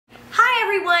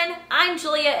everyone, I'm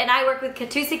Julia and I work with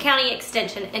Catoosa County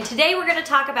Extension, and today we're going to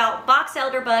talk about box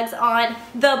elder bugs on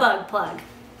the bug plug.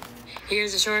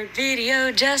 Here's a short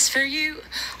video just for you,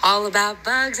 all about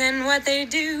bugs and what they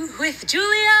do with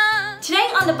Julia.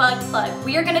 Today on the bug plug,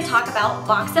 we are going to talk about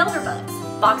box elder bugs.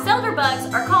 Box elder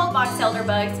bugs are called box elder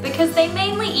bugs because they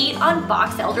mainly eat on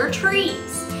box elder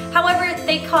trees. However,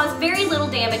 they cause very little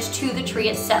damage to the tree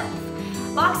itself.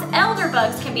 Box elder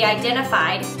bugs can be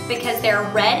identified because they're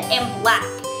red and black.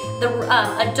 The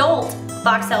adult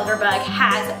box elder bug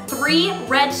has 3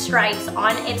 red stripes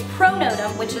on its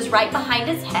pronotum, which is right behind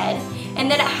its head,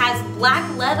 and then it has black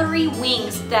leathery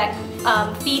wings that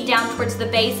feed down towards the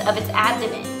base of its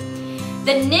abdomen.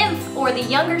 The nymph, or the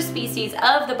younger species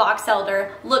of the box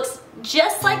elder, looks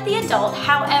just like the adult,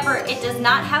 however, it does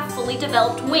not have fully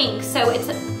developed wings, so its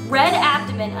red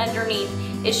abdomen underneath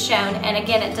is shown, and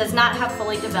again, it does not have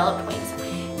fully developed wings.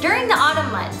 During the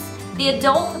autumn months, the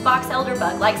adult box elder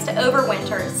bug likes to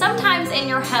overwinter, sometimes in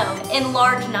your home, in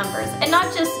large numbers, and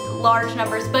not just large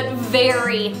numbers, but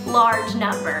very large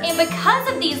numbers. And because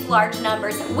of these large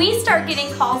numbers, we start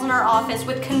getting calls in our office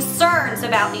with concerns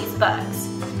about these bugs.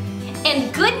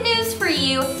 And good news for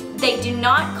you, they do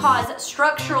not cause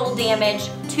structural damage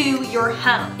to your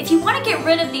home. If you want to get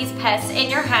rid of these pests in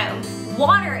your home,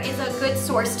 water is a good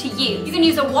source to use. You can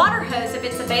use a water hose if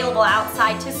it's available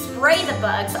outside to spray the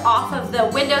bugs off of the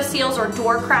window sills or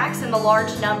door cracks in the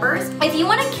large numbers. If you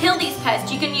want to kill these pests,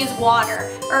 you can use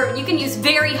water, or you can use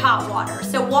very hot water.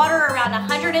 So water around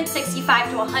 165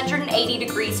 to 180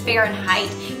 degrees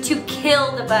Fahrenheit to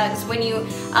kill the bugs when you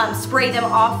spray them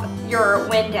off your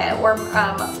window or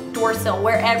door sill,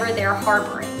 wherever they're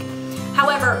harboring.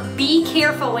 However, be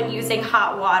careful when using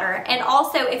hot water, and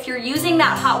also if you're using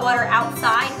that hot water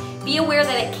outside, be aware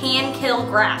that it can kill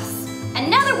grass.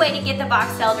 Another way to get the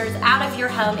box elders out of your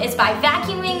home is by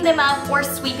vacuuming them up or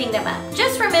sweeping them up.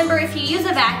 Just remember, if you use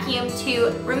a vacuum,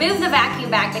 to remove the vacuum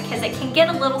bag because it can get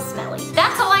a little smelly.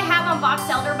 That's all I have on box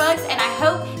elder bugs, and I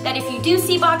hope that if you do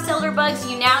see box elder bugs,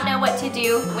 you now know what to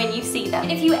do when you see them.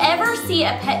 And if you ever see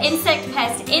an insect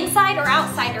pest inside or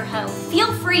outside your home,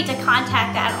 feel free to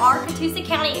contact our Catoosa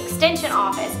County Extension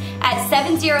office at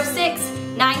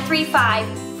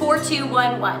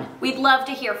 706-935-4211. We'd love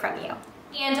to hear from you.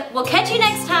 And we'll catch you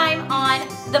next time on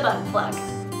The Bug Plug.